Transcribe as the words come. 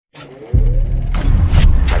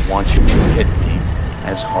I want you to hit me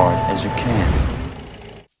as hard as you can.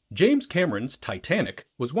 James Cameron's Titanic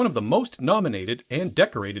was one of the most nominated and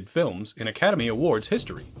decorated films in Academy Awards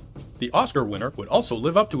history. The Oscar winner would also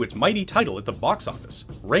live up to its mighty title at the box office,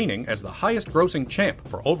 reigning as the highest-grossing champ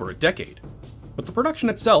for over a decade. But the production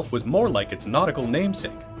itself was more like its nautical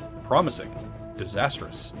namesake: promising,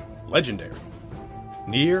 disastrous, legendary.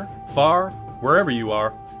 Near, far, wherever you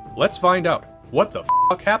are, let's find out what the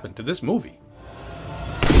fuck happened to this movie.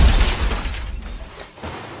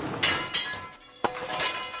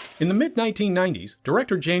 In the mid-1990s,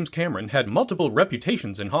 director James Cameron had multiple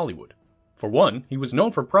reputations in Hollywood. For one, he was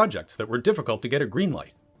known for projects that were difficult to get a green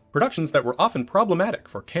light, productions that were often problematic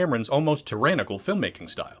for Cameron's almost tyrannical filmmaking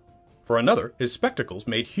style. For another, his spectacles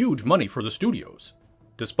made huge money for the studios.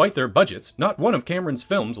 Despite their budgets, not one of Cameron's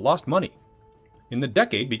films lost money. In the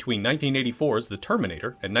decade between 1984's The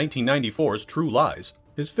Terminator and 1994's True Lies,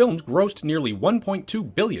 his films grossed nearly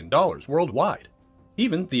 $1.2 billion worldwide.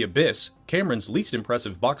 Even The Abyss, Cameron's least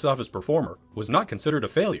impressive box office performer, was not considered a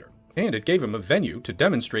failure, and it gave him a venue to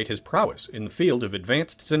demonstrate his prowess in the field of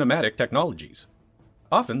advanced cinematic technologies.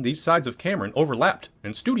 Often, these sides of Cameron overlapped,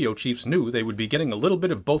 and studio chiefs knew they would be getting a little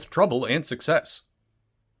bit of both trouble and success.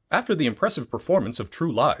 After the impressive performance of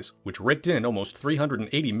True Lies, which raked in almost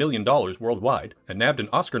 $380 million worldwide and nabbed an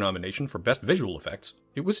Oscar nomination for Best Visual Effects,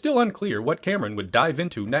 it was still unclear what Cameron would dive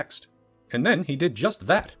into next. And then he did just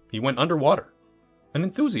that. He went underwater. An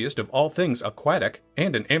enthusiast of all things aquatic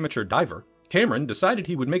and an amateur diver, Cameron decided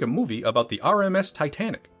he would make a movie about the RMS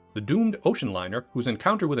Titanic, the doomed ocean liner whose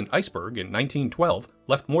encounter with an iceberg in 1912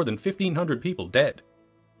 left more than 1,500 people dead.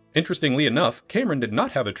 Interestingly enough, Cameron did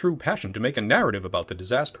not have a true passion to make a narrative about the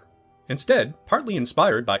disaster. Instead, partly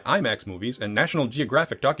inspired by IMAX movies and National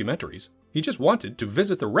Geographic documentaries, he just wanted to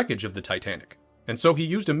visit the wreckage of the Titanic, and so he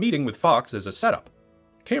used a meeting with Fox as a setup.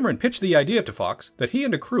 Cameron pitched the idea to Fox that he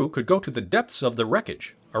and a crew could go to the depths of the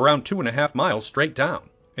wreckage, around 2.5 miles straight down,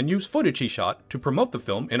 and use footage he shot to promote the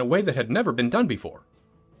film in a way that had never been done before.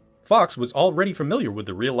 Fox was already familiar with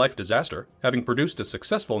the real-life disaster, having produced a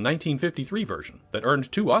successful 1953 version that earned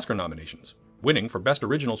 2 Oscar nominations, winning for Best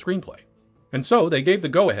Original Screenplay. And so they gave the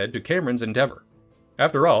go-ahead to Cameron's endeavor.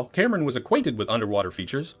 After all, Cameron was acquainted with underwater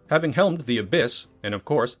features, having helmed The Abyss, and of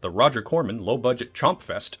course the Roger Corman low-budget chomp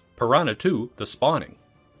fest, Piranha 2: The Spawning.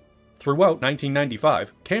 Throughout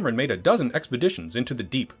 1995, Cameron made a dozen expeditions into the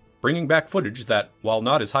deep, bringing back footage that, while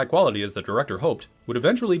not as high quality as the director hoped, would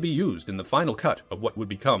eventually be used in the final cut of what would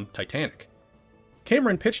become Titanic.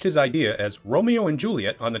 Cameron pitched his idea as Romeo and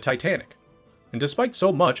Juliet on the Titanic, and despite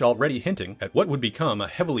so much already hinting at what would become a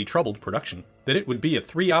heavily troubled production, that it would be a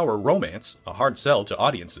 3-hour romance, a hard sell to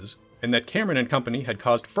audiences, and that Cameron and company had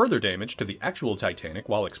caused further damage to the actual Titanic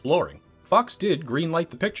while exploring, Fox did greenlight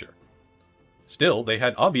the picture. Still, they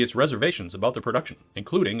had obvious reservations about the production,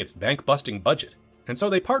 including its bank-busting budget, and so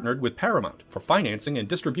they partnered with Paramount for financing and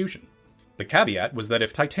distribution. The caveat was that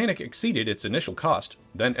if Titanic exceeded its initial cost,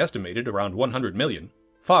 then estimated around $100 million,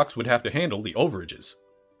 Fox would have to handle the overages.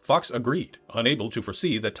 Fox agreed, unable to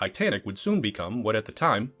foresee that Titanic would soon become what at the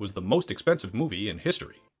time was the most expensive movie in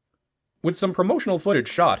history. With some promotional footage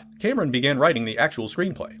shot, Cameron began writing the actual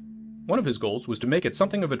screenplay. One of his goals was to make it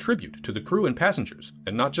something of a tribute to the crew and passengers,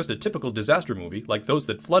 and not just a typical disaster movie like those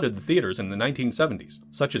that flooded the theaters in the 1970s,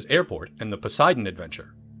 such as Airport and The Poseidon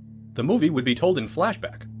Adventure. The movie would be told in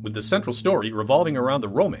flashback, with the central story revolving around the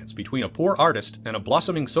romance between a poor artist and a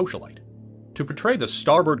blossoming socialite. To portray the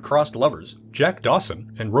starboard-crossed lovers, Jack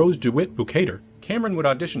Dawson and Rose DeWitt Bukater, Cameron would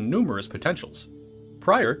audition numerous potentials.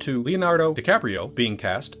 Prior to Leonardo DiCaprio being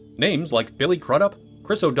cast, names like Billy Crudup,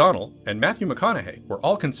 Chris O'Donnell, and Matthew McConaughey were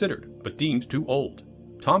all considered, but deemed too old.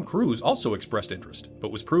 Tom Cruise also expressed interest,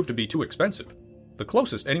 but was proved to be too expensive. The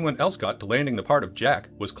closest anyone else got to landing the part of Jack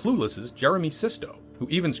was Clueless's Jeremy Sisto, who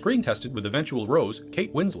even screen-tested with eventual Rose,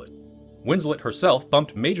 Kate Winslet. Winslet herself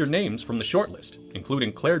bumped major names from the shortlist,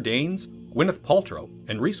 including Claire Danes, Gwyneth Paltrow,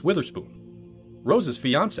 and Reese Witherspoon. Rose's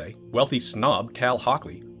fiancé, wealthy snob Cal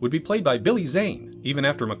Hockley, would be played by Billy Zane, even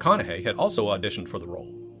after McConaughey had also auditioned for the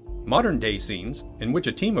role. Modern-day scenes, in which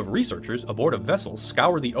a team of researchers aboard a vessel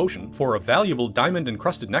scour the ocean for a valuable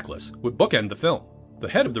diamond-encrusted necklace, would bookend the film. The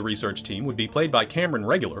head of the research team would be played by Cameron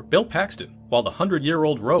regular Bill Paxton, while the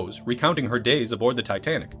 100-year-old Rose, recounting her days aboard the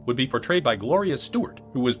Titanic, would be portrayed by Gloria Stewart,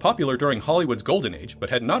 who was popular during Hollywood's golden age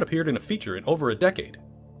but had not appeared in a feature in over a decade.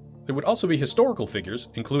 There would also be historical figures,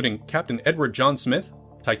 including Captain Edward John Smith,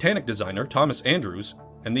 Titanic designer Thomas Andrews,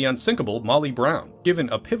 and the unsinkable Molly Brown, given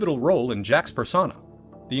a pivotal role in Jack's persona.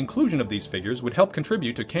 The inclusion of these figures would help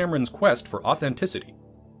contribute to Cameron's quest for authenticity.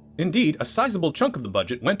 Indeed, a sizable chunk of the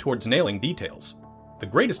budget went towards nailing details. The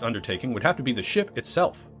greatest undertaking would have to be the ship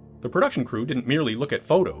itself. The production crew didn't merely look at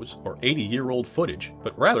photos or 80-year-old footage,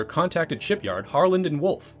 but rather contacted shipyard Harland &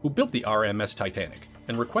 Wolff, who built the RMS Titanic,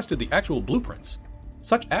 and requested the actual blueprints.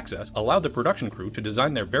 Such access allowed the production crew to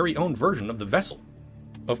design their very own version of the vessel.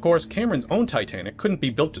 Of course, Cameron's own Titanic couldn't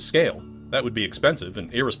be built to scale. That would be expensive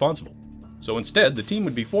and irresponsible. So instead, the team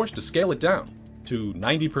would be forced to scale it down to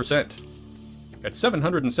 90%. At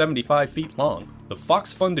 775 feet long, the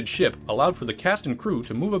Fox-funded ship allowed for the cast and crew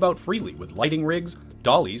to move about freely with lighting rigs,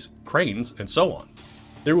 dollies, cranes, and so on.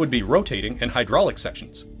 There would be rotating and hydraulic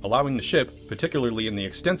sections, allowing the ship, particularly in the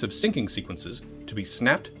extensive sinking sequences, to be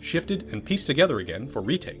snapped, shifted, and pieced together again for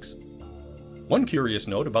retakes. One curious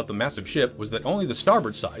note about the massive ship was that only the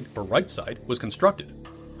starboard side, or right side, was constructed.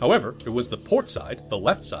 However, it was the port side, the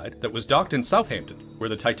left side, that was docked in Southampton, where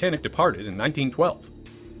the Titanic departed in 1912.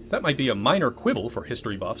 That might be a minor quibble for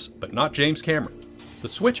history buffs, but not James Cameron. The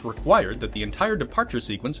switch required that the entire departure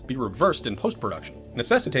sequence be reversed in post-production,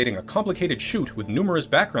 necessitating a complicated shoot with numerous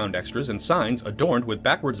background extras and signs adorned with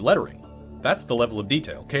backwards lettering. That's the level of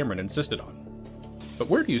detail Cameron insisted on. But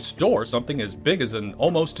where do you store something as big as an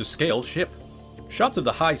almost-to-scale ship? Shots of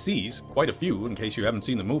the high seas, quite a few in case you haven't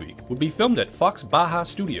seen the movie, would be filmed at Fox Baja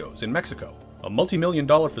Studios in Mexico, a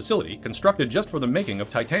multi-million-dollar facility constructed just for the making of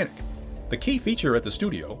Titanic. The key feature at the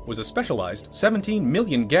studio was a specialized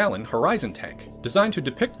 17-million-gallon Horizon tank designed to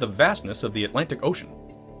depict the vastness of the Atlantic Ocean.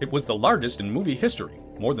 It was the largest in movie history,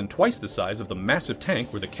 more than twice the size of the massive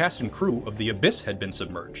tank where the cast and crew of The Abyss had been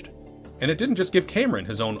submerged. And it didn't just give Cameron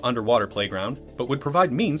his own underwater playground, but would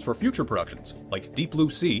provide means for future productions, like Deep Blue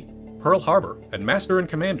Sea, Pearl Harbor, and Master and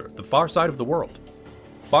Commander, The Far Side of the World.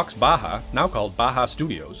 Fox Baja, now called Baja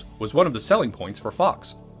Studios, was one of the selling points for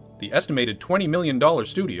Fox. The estimated $20 million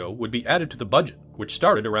studio would be added to the budget, which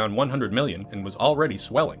started around $100 million and was already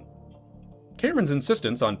swelling. Cameron's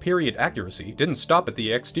insistence on period accuracy didn't stop at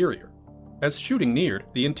the exterior. As shooting neared,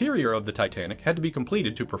 the interior of the Titanic had to be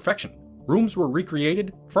completed to perfection. Rooms were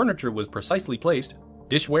recreated, furniture was precisely placed,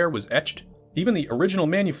 dishware was etched, even the original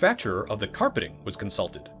manufacturer of the carpeting was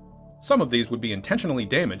consulted. Some of these would be intentionally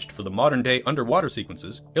damaged for the modern-day underwater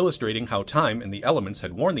sequences, illustrating how time and the elements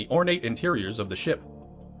had worn the ornate interiors of the ship.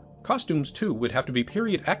 Costumes, too, would have to be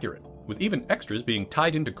period accurate, with even extras being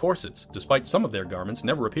tied into corsets, despite some of their garments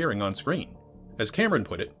never appearing on screen. As Cameron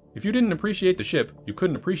put it, if you didn't appreciate the ship, you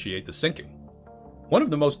couldn't appreciate the sinking. One of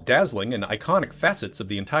the most dazzling and iconic facets of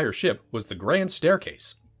the entire ship was the grand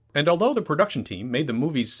staircase. And although the production team made the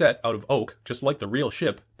movie's set out of oak, just like the real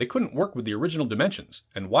ship, they couldn't work with the original dimensions,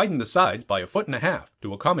 and widened the sides by 1.5 feet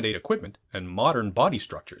to accommodate equipment and modern body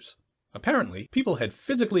structures. Apparently, people had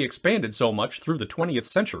physically expanded so much through the 20th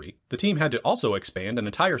century, the team had to also expand an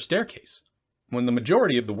entire staircase. When the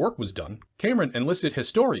majority of the work was done, Cameron enlisted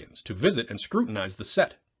historians to visit and scrutinize the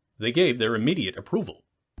set. They gave their immediate approval.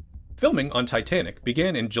 Filming on Titanic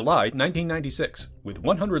began in July 1996, with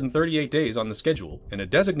 138 days on the schedule and a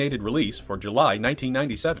designated release for July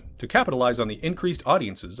 1997 to capitalize on the increased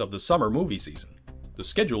audiences of the summer movie season. The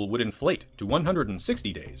schedule would inflate to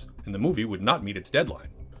 160 days, and the movie would not meet its deadline.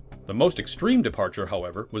 The most extreme departure,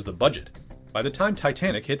 however, was the budget. By the time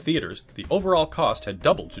Titanic hit theaters, the overall cost had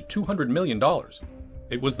doubled to $200 million.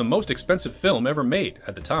 It was the most expensive film ever made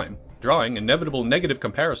at the time, drawing inevitable negative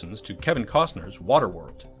comparisons to Kevin Costner's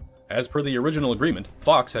Waterworld. As per the original agreement,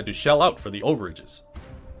 Fox had to shell out for the overages.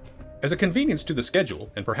 As a convenience to the schedule,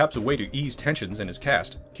 and perhaps a way to ease tensions in his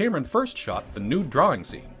cast, Cameron first shot the nude drawing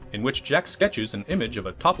scene, in which Jack sketches an image of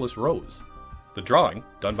a topless Rose. The drawing,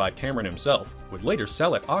 done by Cameron himself, would later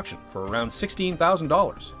sell at auction for around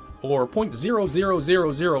 $16,000, or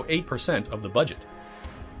 0.00008% of the budget.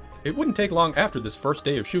 It wouldn't take long after this first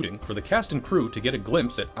day of shooting for the cast and crew to get a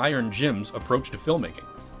glimpse at Iron Jim's approach to filmmaking.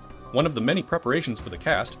 One of the many preparations for the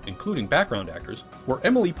cast, including background actors, were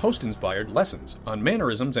Emily Post-inspired lessons on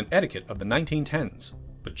mannerisms and etiquette of the 1910s.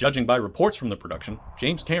 But judging by reports from the production,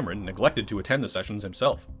 James Cameron neglected to attend the sessions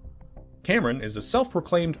himself. Cameron is a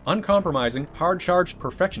self-proclaimed, uncompromising, hard-charged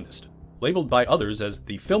perfectionist, labeled by others as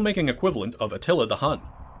the filmmaking equivalent of Attila the Hun.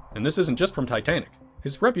 And this isn't just from Titanic.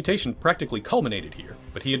 His reputation practically culminated here,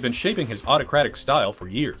 but he had been shaping his autocratic style for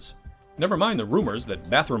years. Never mind the rumors that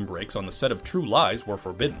bathroom breaks on the set of True Lies were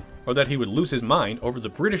forbidden, or that he would lose his mind over the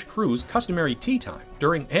British crew's customary tea time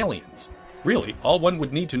during Aliens. Really, all one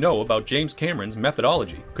would need to know about James Cameron's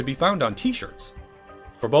methodology could be found on t-shirts.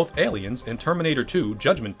 For both Aliens and Terminator 2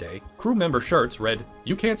 Judgment Day, crew member shirts read,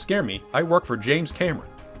 "You can't scare me, I work for James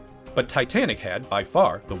Cameron." But Titanic had, by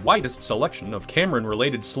far, the widest selection of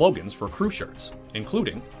Cameron-related slogans for crew shirts,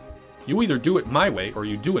 including, "You either do it my way or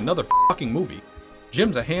you do another fucking movie,"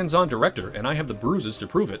 "Jim's a hands-on director and I have the bruises to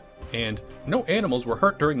prove it," and "No animals were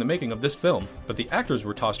hurt during the making of this film, but the actors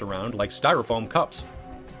were tossed around like styrofoam cups."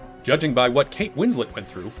 Judging by what Kate Winslet went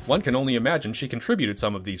through, one can only imagine she contributed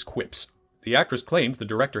some of these quips. The actress claimed the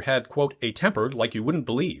director had, quote, a temper like you wouldn't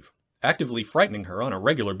believe, actively frightening her on a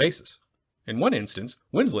regular basis. In one instance,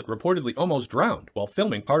 Winslet reportedly almost drowned while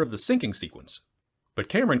filming part of the sinking sequence. But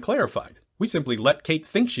Cameron clarified, we simply let Kate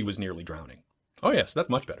think she was nearly drowning. Oh yes, that's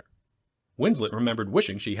much better. Winslet remembered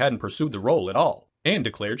wishing she hadn't pursued the role at all, and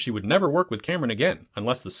declared she would never work with Cameron again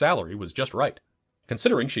unless the salary was just right.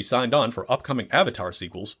 Considering she signed on for upcoming Avatar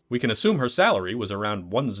sequels, we can assume her salary was around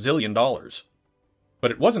 $1 zillion.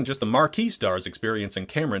 But it wasn't just the marquee stars experiencing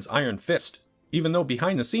Cameron's iron fist. Even though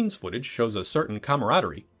behind-the-scenes footage shows a certain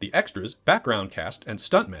camaraderie, the extras, background cast, and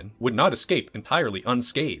stuntmen would not escape entirely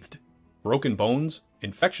unscathed. Broken bones,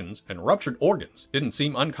 infections, and ruptured organs didn't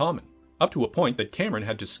seem uncommon, up to a point that Cameron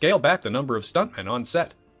had to scale back the number of stuntmen on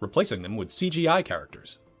set, replacing them with CGI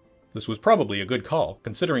characters. This was probably a good call,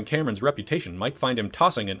 considering Cameron's reputation might find him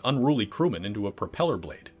tossing an unruly crewman into a propeller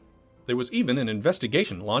blade. There was even an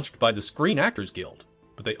investigation launched by the Screen Actors Guild,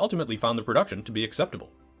 but they ultimately found the production to be acceptable.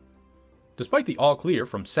 Despite the all-clear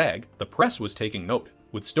from SAG, the press was taking note,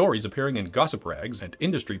 with stories appearing in gossip rags and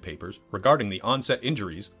industry papers regarding the on-set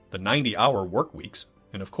injuries, the 90-hour work weeks,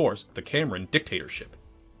 and of course, the Cameron dictatorship.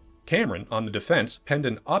 Cameron, on the defense, penned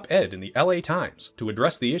an op-ed in the LA Times to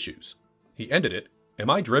address the issues. He ended it, am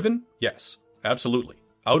I driven? Yes, absolutely.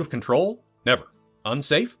 Out of control? Never.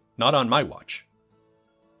 Unsafe? Not on my watch.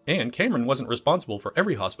 And Cameron wasn't responsible for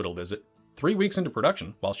every hospital visit. 3 weeks into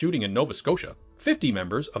production, while shooting in Nova Scotia, 50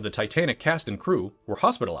 members of the Titanic cast and crew were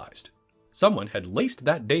hospitalized. Someone had laced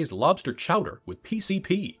that day's lobster chowder with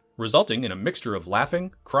PCP, resulting in a mixture of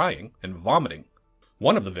laughing, crying, and vomiting.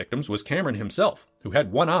 One of the victims was Cameron himself, who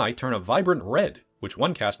had one eye turn a vibrant red, which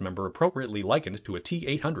one cast member appropriately likened to a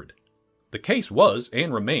T-800. The case was,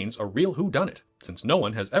 and remains, a real whodunit, since no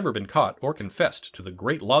one has ever been caught or confessed to the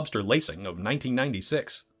Great Lobster lacing of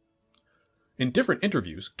 1996. In different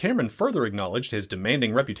interviews, Cameron further acknowledged his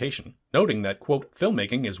demanding reputation, noting that, quote,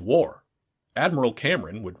 filmmaking is war. Admiral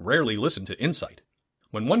Cameron would rarely listen to insight.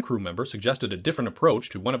 When one crew member suggested a different approach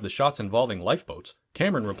to one of the shots involving lifeboats,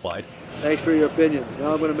 Cameron replied, thanks for your opinion.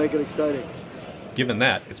 Now I'm going to make it exciting. Given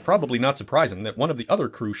that, it's probably not surprising that one of the other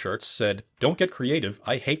crew shirts said, don't get creative,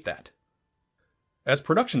 I hate that. As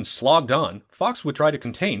production slogged on, Fox would try to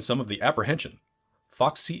contain some of the apprehension.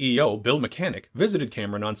 Fox CEO Bill Mechanic visited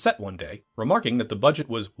Cameron on set one day, remarking that the budget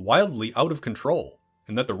was wildly out of control,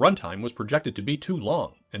 and that the runtime was projected to be too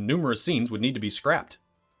long, and numerous scenes would need to be scrapped.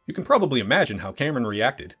 You can probably imagine how Cameron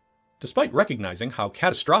reacted. Despite recognizing how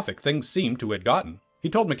catastrophic things seemed to have gotten, he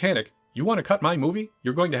told Mechanic, you want to cut my movie?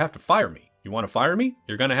 You're going to have to fire me. You want to fire me?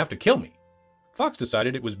 You're going to have to kill me. Fox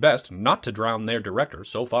decided it was best not to drown their director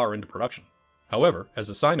so far into production. However, as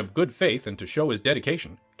a sign of good faith and to show his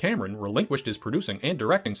dedication, Cameron relinquished his producing and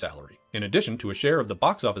directing salary, in addition to a share of the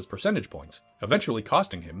box office percentage points, eventually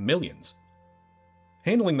costing him millions.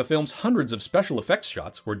 Handling the film's hundreds of special effects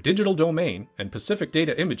shots were Digital Domain and Pacific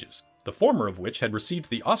Data Images, the former of which had received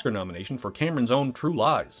the Oscar nomination for Cameron's own True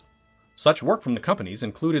Lies. Such work from the companies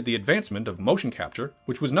included the advancement of motion capture,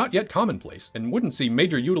 which was not yet commonplace and wouldn't see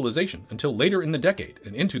major utilization until later in the decade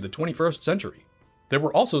and into the 21st century. There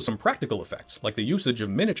were also some practical effects, like the usage of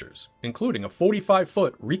miniatures, including a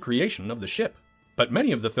 45-foot recreation of the ship. But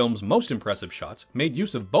many of the film's most impressive shots made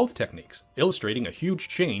use of both techniques, illustrating a huge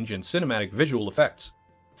change in cinematic visual effects.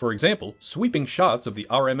 For example, sweeping shots of the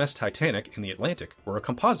RMS Titanic in the Atlantic were a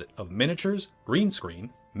composite of miniatures, green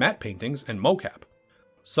screen, matte paintings, and mocap.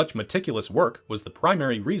 Such meticulous work was the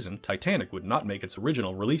primary reason Titanic would not make its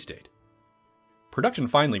original release date. Production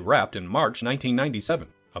finally wrapped in March 1997.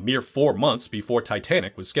 A mere 4 months before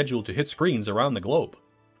Titanic was scheduled to hit screens around the globe.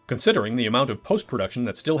 Considering the amount of post-production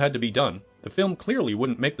that still had to be done, the film clearly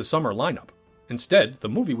wouldn't make the summer lineup. Instead, the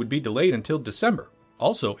movie would be delayed until December,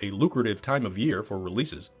 also a lucrative time of year for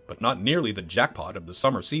releases, but not nearly the jackpot of the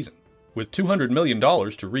summer season. With $200 million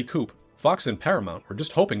to recoup, Fox and Paramount were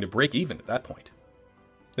just hoping to break even at that point.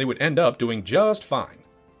 They would end up doing just fine.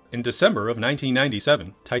 In December of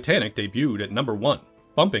 1997, Titanic debuted at number 1,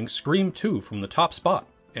 bumping Scream 2 from the top spot,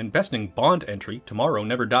 and besting Bond entry Tomorrow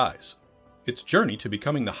Never Dies. Its journey to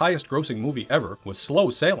becoming the highest-grossing movie ever was slow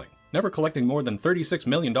sailing, never collecting more than $36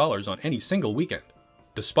 million on any single weekend.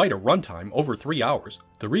 Despite a runtime over 3 hours,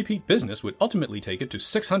 the repeat business would ultimately take it to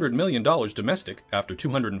 $600 million domestic after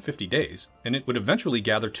 250 days, and it would eventually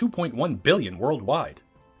gather $2.1 billion worldwide.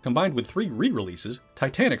 Combined with 3 re-releases,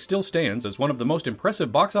 Titanic still stands as one of the most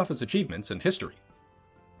impressive box office achievements in history.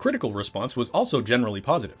 Critical response was also generally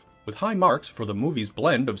positive, with high marks for the movie's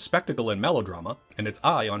blend of spectacle and melodrama and its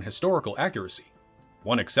eye on historical accuracy.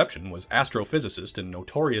 One exception was astrophysicist and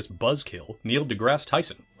notorious buzzkill Neil deGrasse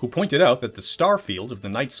Tyson, who pointed out that the star field of the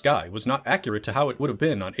night sky was not accurate to how it would have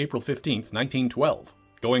been on April 15, 1912,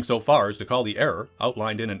 going so far as to call the error,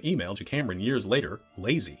 outlined in an email to Cameron years later,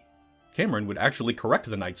 lazy. Cameron would actually correct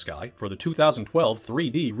the night sky for the 2012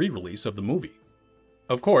 3D re-release of the movie.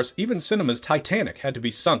 Of course, even cinema's Titanic had to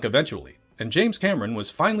be sunk eventually, and James Cameron was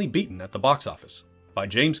finally beaten at the box office by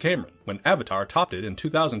James Cameron when Avatar topped it in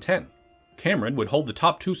 2010. Cameron would hold the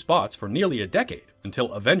top 2 spots for nearly a decade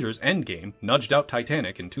until Avengers Endgame nudged out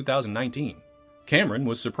Titanic in 2019. Cameron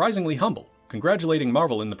was surprisingly humble, congratulating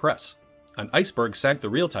Marvel in the press. An iceberg sank the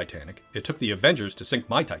real Titanic, it took the Avengers to sink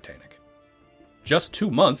my Titanic. Just 2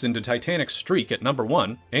 months into Titanic's streak at number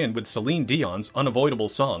 1, and with Celine Dion's unavoidable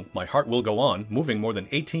song, My Heart Will Go On, moving more than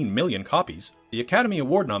 18 million copies, the Academy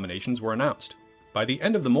Award nominations were announced. By the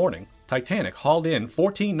end of the morning, Titanic hauled in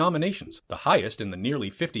 14 nominations, the highest in the nearly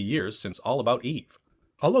 50 years since All About Eve.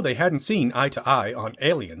 Although they hadn't seen eye to eye on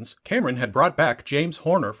Aliens, Cameron had brought back James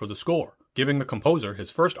Horner for the score, giving the composer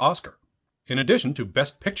his first Oscar. In addition to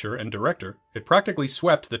Best Picture and Director, it practically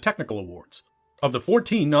swept the technical awards. Of the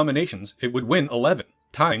 14 nominations, it would win 11,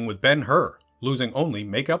 tying with Ben-Hur, losing only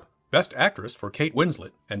Makeup, Best Actress for Kate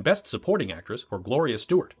Winslet, and Best Supporting Actress for Gloria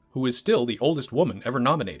Stewart, who is still the oldest woman ever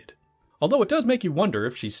nominated. Although it does make you wonder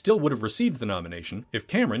if she still would have received the nomination if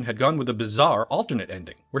Cameron had gone with a bizarre alternate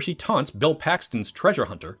ending, where she taunts Bill Paxton's treasure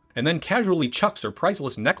hunter and then casually chucks her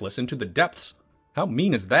priceless necklace into the depths. How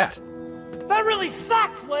mean is that? That really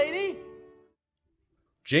sucks, lady!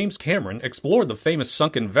 James Cameron explored the famous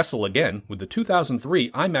sunken vessel again with the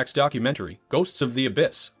 2003 IMAX documentary Ghosts of the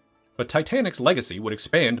Abyss. But Titanic's legacy would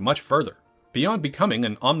expand much further. Beyond becoming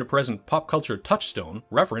an omnipresent pop culture touchstone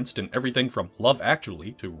referenced in everything from Love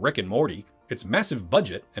Actually to Rick and Morty, its massive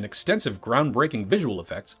budget and extensive groundbreaking visual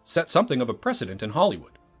effects set something of a precedent in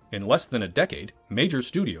Hollywood. In less than a decade, major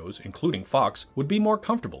studios, including Fox, would be more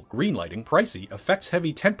comfortable greenlighting pricey,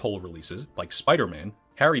 effects-heavy tentpole releases like Spider-Man,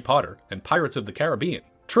 Harry Potter, and Pirates of the Caribbean,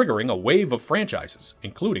 triggering a wave of franchises,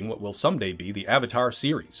 including what will someday be the Avatar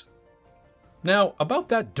series. Now, about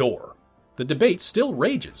that door. The debate still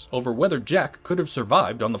rages over whether Jack could have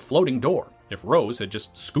survived on the floating door if Rose had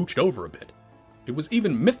just scooched over a bit. It was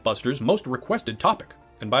even Mythbusters' most requested topic,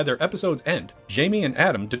 and by their episode's end, Jamie and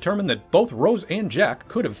Adam determined that both Rose and Jack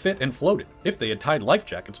could have fit and floated if they had tied life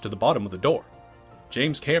jackets to the bottom of the door.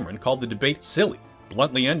 James Cameron called the debate silly,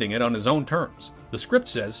 bluntly ending it on his own terms. The script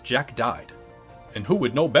says Jack died. And who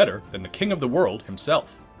would know better than the king of the world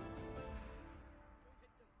himself?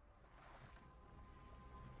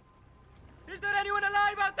 Is there anyone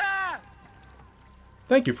alive out there?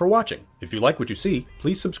 Thank you for watching. If you like what you see,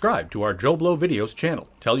 please subscribe to our Joe Blow Videos channel.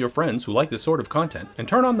 Tell your friends who like this sort of content, and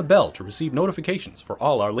turn on the bell to receive notifications for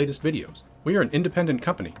all our latest videos. We are an independent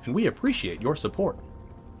company, and we appreciate your support.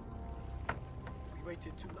 We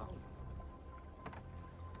waited too long.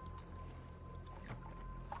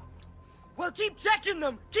 Well, keep checking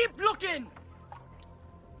them! Keep looking!